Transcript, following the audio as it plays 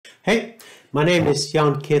Hey, my name is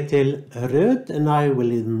Jan Ketil Rød and I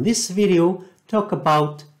will in this video talk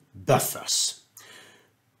about buffers.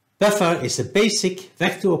 Buffer is a basic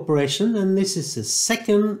vector operation and this is the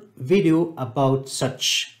second video about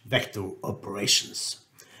such vector operations.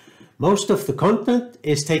 Most of the content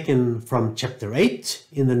is taken from chapter 8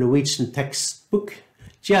 in the Norwegian textbook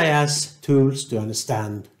GIS Tools to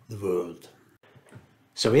Understand the World.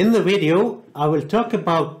 So in the video I will talk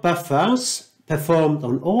about buffers performed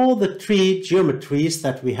on all the three geometries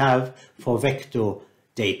that we have for vector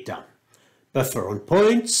data. Buffer on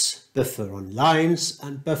points, buffer on lines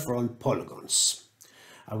and buffer on polygons.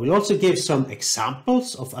 I will also give some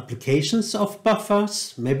examples of applications of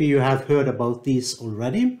buffers, maybe you have heard about these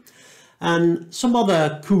already, and some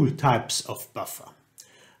other cool types of buffer.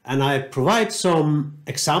 And I provide some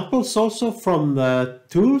examples also from the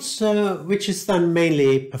tools, which is then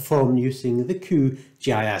mainly performed using the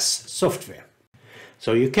QGIS software.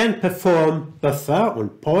 So you can perform buffer on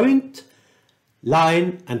point,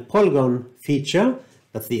 line and polygon feature,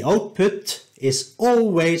 but the output is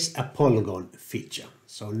always a polygon feature.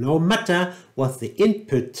 So no matter what the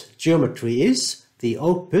input geometry is, the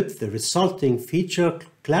output, the resulting feature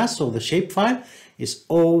class or the shapefile is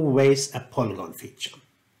always a polygon feature.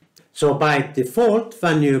 So by default,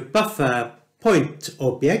 when you buffer point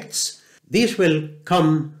objects, these will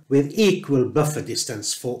come with equal buffer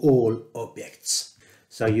distance for all objects.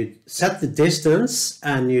 So you set the distance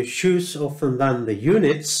and you choose often then the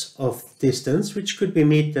units of distance, which could be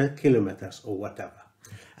meter, kilometers or whatever.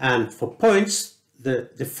 And for points, the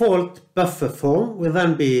default buffer form will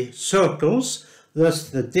then be circles, thus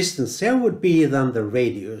the distance here would be then the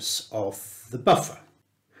radius of the buffer.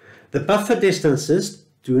 The buffer distances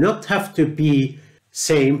do not have to be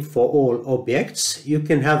same for all objects. You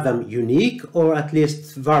can have them unique or at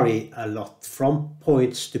least vary a lot from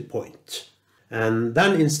point to point. And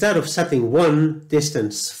then instead of setting one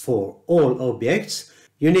distance for all objects,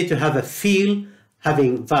 you need to have a field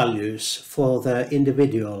having values for the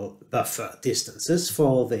individual buffer distances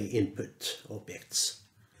for the input objects.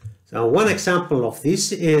 So one example of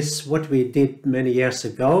this is what we did many years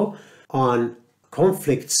ago on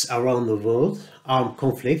conflicts around the world, armed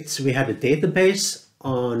conflicts. We had a database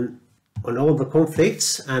on all the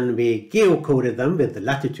conflicts and we geocoded them with the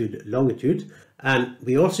latitude, longitude. And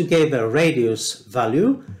we also gave a radius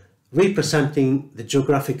value representing the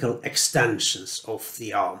geographical extensions of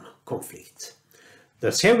the armed conflict.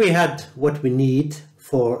 Thus here we had what we need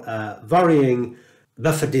for a varying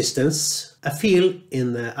buffer distance, a field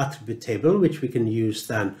in the attribute table, which we can use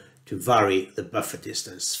then to vary the buffer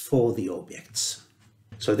distance for the objects.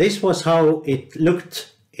 So this was how it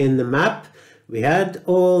looked in the map. We had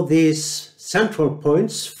all these central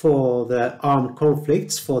points for the armed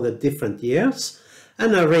conflicts for the different years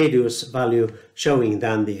and a radius value showing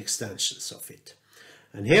then the extensions of it.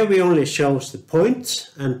 And here we only shows the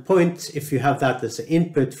point, and point, if you have that as an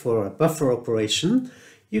input for a buffer operation,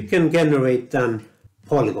 you can generate then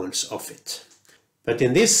polygons of it. But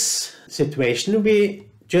in this situation we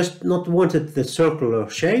just not wanted the circular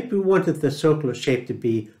shape, we wanted the circular shape to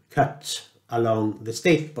be cut along the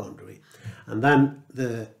state boundary. And then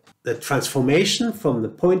the transformation from the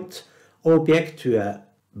point object to a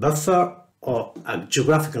buffer or a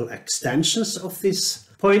geographical extensions of this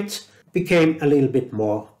point became a little bit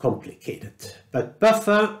more complicated. But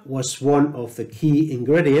buffer was one of the key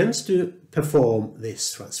ingredients to perform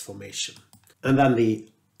this transformation. And then the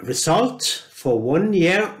result for 1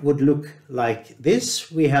 year would look like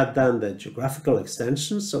this. We had then the geographical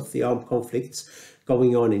extensions of the armed conflicts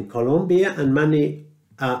going on in Colombia and many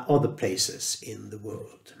other places in the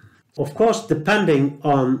world. Of course, depending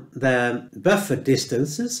on the buffer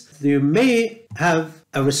distances, you may have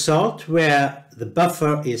a result where the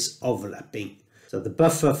buffer is overlapping. So the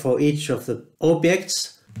buffer for each of the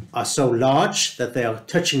objects are so large that they are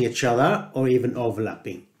touching each other or even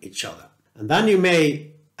overlapping each other. And then you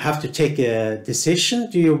may have to take a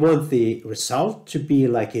decision. Do you want the result to be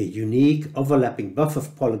like a unique overlapping buffer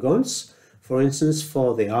of polygons? For instance,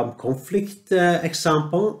 for the armed conflict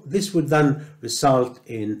example, this would then result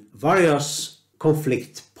in various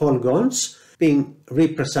conflict polygons being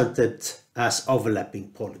represented as overlapping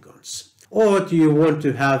polygons. Or do you want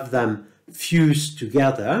to have them fused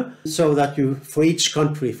together so that you, for each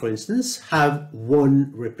country, for instance, have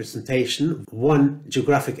one representation, one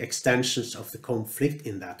geographic extensions of the conflict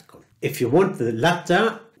in that country? If you want the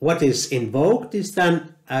latter, what is invoked is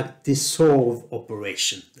then a dissolve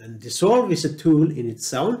operation. And dissolve is a tool in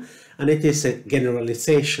its own, and it is a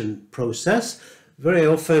generalization process very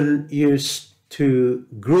often used to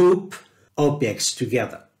group objects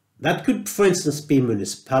together. That could, for instance, be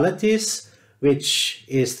municipalities which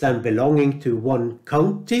is then belonging to one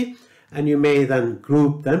county, and you may then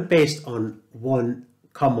group them based on one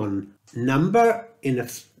common number in a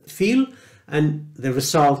field, and the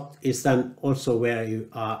result is then also where you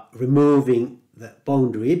are removing the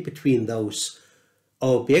boundary between those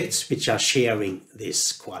objects which are sharing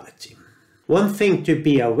this quality. One thing to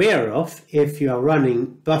be aware of if you are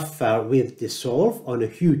running buffer with dissolve on a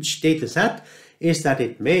huge dataset is that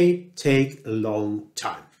it may take a long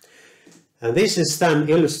time. And this is then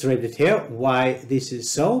illustrated here why this is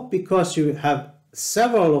so, because you have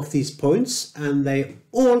several of these points and they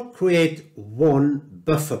all create one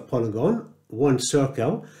buffer polygon, one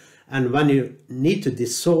circle, and when you need to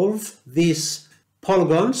dissolve these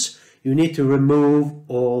polygons, you need to remove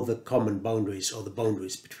all the common boundaries or the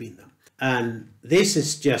boundaries between them. And this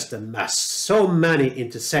is just a mess. So many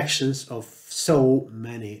intersections of so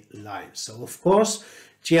many lines. So of course,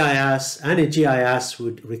 any GIS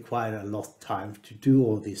would require a lot of time to do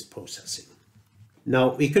all this processing.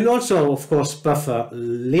 Now, we can also, of course, buffer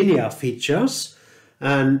linear features.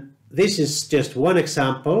 And this is just one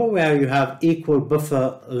example where you have equal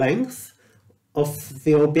buffer length of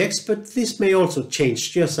the objects, but this may also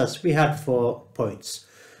change just as we had for points.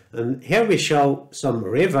 And here we show some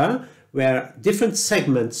river where different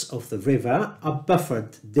segments of the river are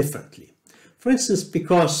buffered differently. For instance,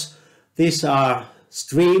 because these are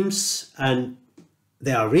streams and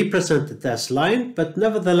they are represented as line, but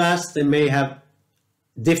nevertheless they may have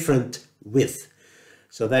different width.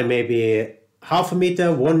 So they may be 0.5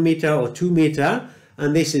 meter, 1 meter or 2 meter,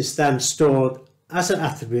 and this is then stored as an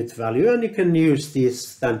attribute value, and you can use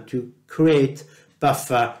this then to create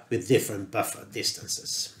buffer with different buffer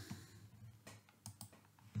distances.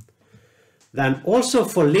 Then also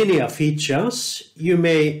for linear features, you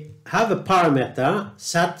may have a parameter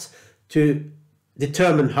set to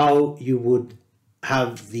determine how you would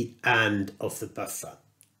have the end of the buffer.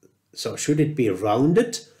 So should it be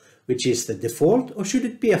rounded, which is the default, or should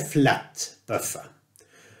it be a flat buffer?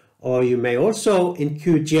 Or you may also in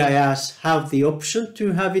QGIS have the option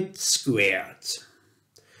to have it squared.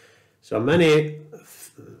 So many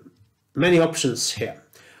options here.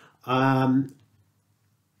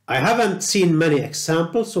 I haven't seen many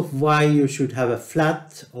examples of why you should have a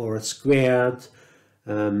flat or a squared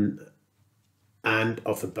end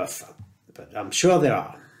of a buffer, but I'm sure there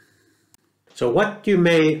are. So what you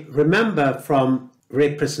may remember from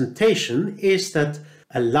representation is that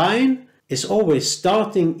a line is always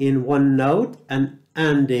starting in one node and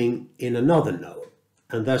ending in another node.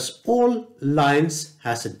 And thus all lines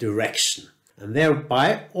has a direction. And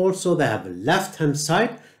thereby also they have a left-hand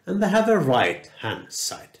side and they have a right-hand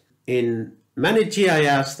side. In many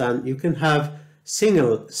GIS then you can have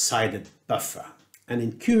single-sided buffer. And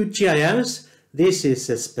in QGIS this is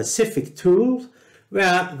a specific tool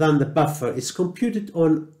where then the buffer is computed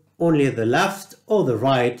on only the left or the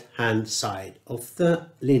right hand side of the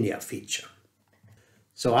linear feature.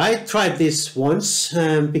 So I tried this once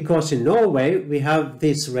because in Norway we have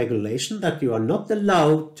this regulation that you are not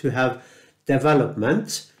allowed to have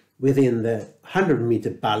development within the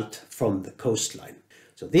 100-meter belt from the coastline.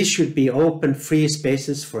 So this should be open free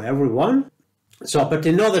spaces for everyone. So, but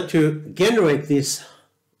in order to generate this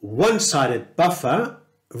one-sided buffer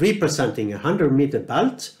representing a 100-meter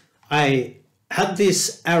belt, I had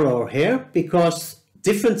this error here because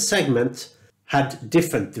different segments had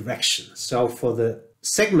different directions. So for the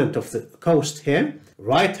segment of the coast here,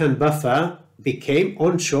 right-hand buffer became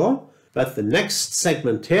onshore, but the next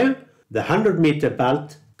segment here, the 100-meter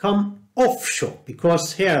belt, come offshore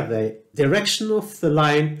because here the direction of the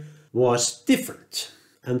line was different.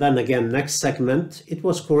 And then again, next segment, it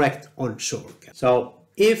was correct onshore again. So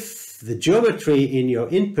if the geometry in your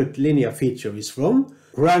input linear feature is wrong,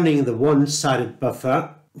 running the one-sided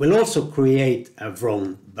buffer will also create a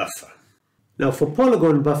wrong buffer. Now for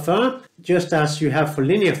polygon buffer, just as you have for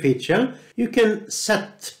linear feature, you can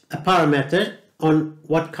set a parameter on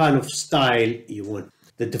what kind of style you want.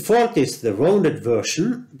 The default is the rounded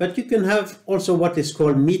version, but you can have also what is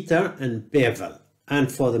called meter and bevel.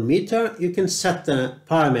 And for the meter, you can set a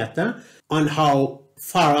parameter on how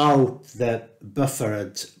far out the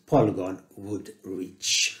buffered polygon would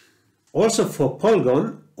reach. Also for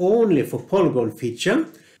polygon, only for polygon feature,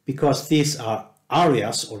 because these are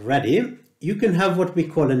areas already, you can have what we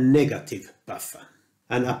call a negative buffer.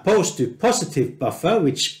 And opposed to positive buffer,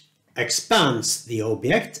 which expands the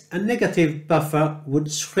object, a negative buffer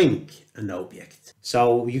would shrink an object.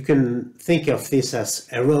 So you can think of this as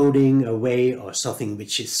eroding away or something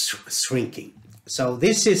which is shrinking. So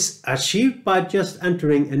this is achieved by just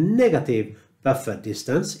entering a negative buffer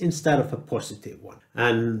distance instead of a positive one.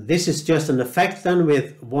 And this is just an effect then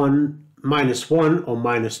with one -1 or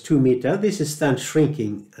 -2 meter, this is then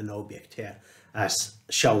shrinking an object here as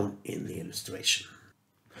shown in the illustration.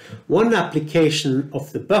 One application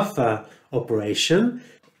of the buffer operation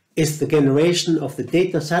is the generation of the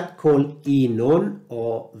dataset called INON,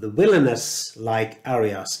 or the wilderness-like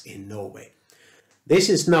areas in Norway. This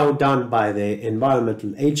is now done by the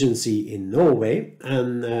Environmental Agency in Norway,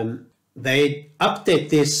 and they update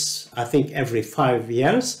this, I think, every 5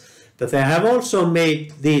 years, but they have also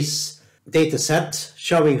made this dataset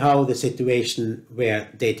showing how the situation were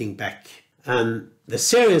dating back. And the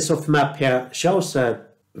series of map here shows a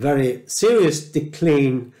very serious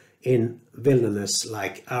decline in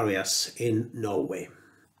wilderness-like areas in Norway.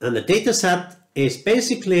 And the dataset is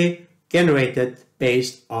basically generated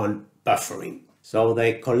based on buffering. So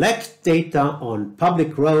they collect data on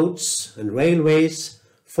public roads and railways,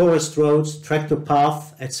 forest roads, tractor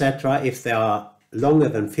paths, etc. if they are longer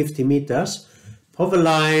than 50 meters, power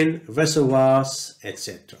line, reservoirs,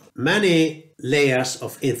 etc. Many layers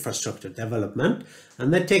of infrastructure development,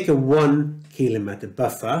 and they take a 1 kilometer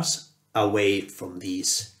buffers away from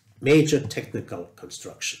these major technical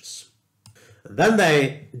constructions. And then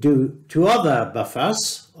they do 2 other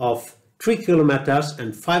buffers of 3 kilometers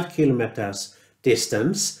and 5 kilometers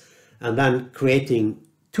distance, and then creating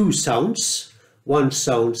 2 zones. One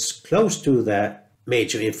zone close to the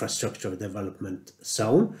major infrastructure development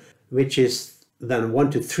zone, which is then 1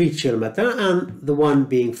 to 3 kilometers, and the one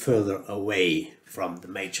being further away from the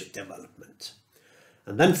major development.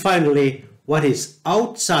 And then finally, what is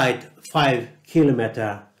outside 5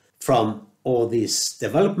 kilometers from all this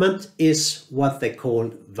development is what they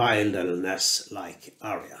call wilderness-like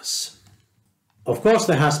areas. Of course,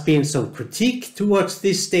 there has been some critique towards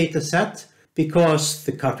this dataset because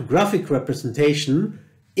the cartographic representation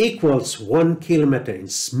equals 1 kilometer in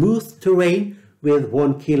smooth terrain with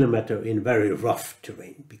 1 kilometer in very rough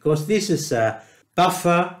terrain, because this is a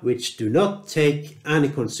buffer which do not take any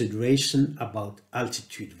consideration about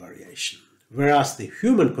altitude variation, whereas the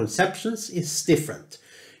human conceptions is different.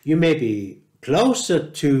 You may be closer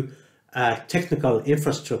to a technical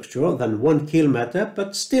infrastructure than 1 kilometer,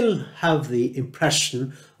 but still have the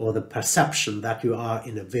impression or the perception that you are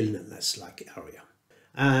in a wilderness-like area.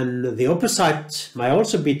 And the opposite may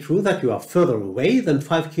also be true, that you are further away than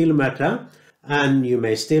 5 kilometers, and you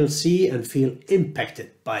may still see and feel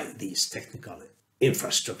impacted by these technical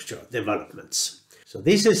infrastructure developments. So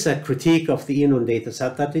this is a critique of the INON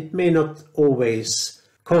dataset, that it may not always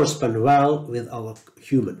correspond well with our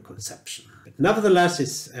human conception. But nevertheless,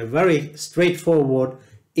 it's a very straightforward,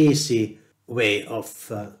 easy way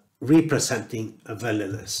of representing a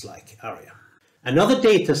wilderness-like area. Another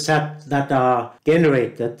data set that are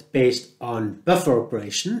generated based on buffer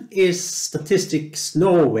operation is Statistics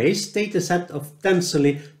Norway's data set of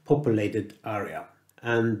densely populated area.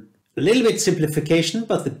 And a little bit simplification,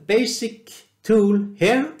 but the basic tool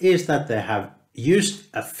here is that they have used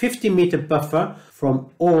a 50-meter buffer from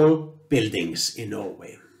all buildings in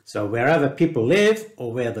Norway. So wherever people live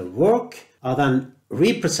or where they work are then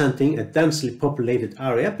representing a densely populated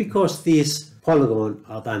area, because these polygons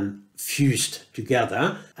are then fused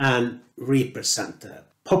together and represent a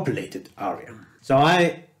populated area. So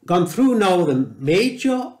I've gone through now the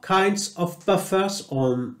major kinds of buffers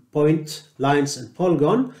on point, lines and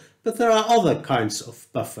polygon, but there are other kinds of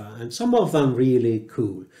buffer, and some of them really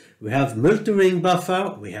cool. We have multi-ring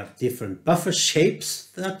buffer, we have different buffer shapes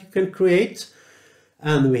that you can create,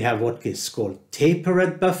 and we have what is called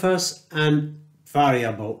tapered buffers and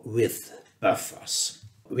variable width buffers.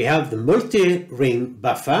 We have the multi-ring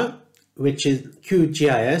buffer, which is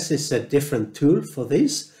QGIS is a different tool for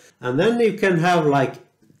this, and then you can have like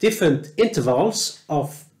different intervals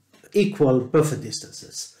of equal buffer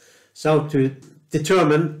distances. So to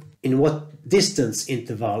determine in what distance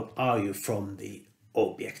interval are you from the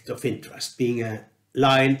object of interest, being a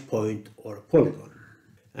line, point or a polygon.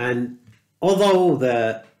 And although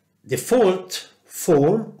the default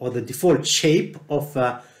form or the default shape of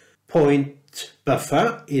a point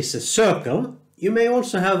buffer is a circle, you may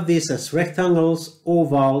also have these as rectangles,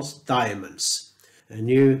 ovals, diamonds. And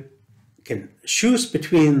you can choose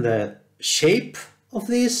between the shape of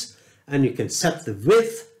these, and you can set the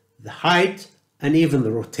width, the height, and even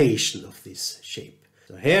the rotation of this shape.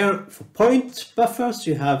 So here for point buffers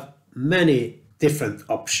you have many different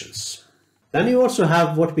options. Then you also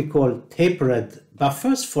have what we call tapered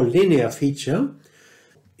buffers for linear feature.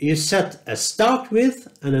 You set a start width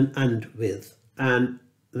and an end width, and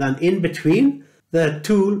then in between the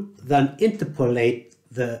tool then interpolate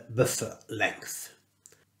the buffer length.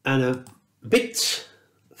 And a bit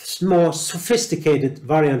more sophisticated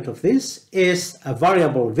variant of this is a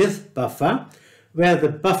variable width buffer, where the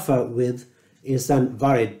buffer width is then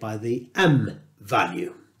varied by the m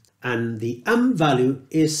value. And the m value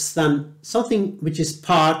is then something which is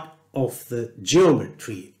part of the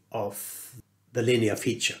geometry of the linear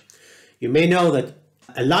feature. You may know that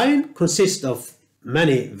a line consists of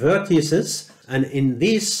many vertices, and in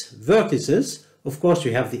these vertices, of course,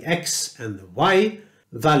 you have the x and the y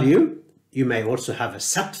value. You may also have a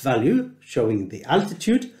z value showing the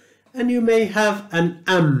altitude, and you may have an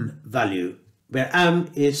m value, where m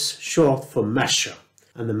is short for measure.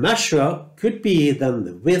 And the measure could be then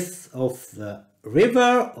the width of the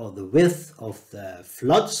river or the width of the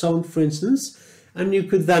flood zone, for instance, and you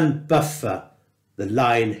could then buffer the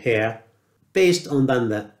line here based on then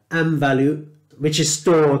the m value, which is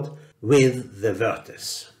stored with the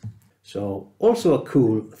vertex. So also a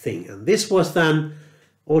cool thing. And this was then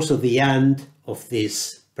also the end of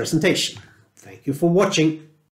this presentation. Thank you for watching.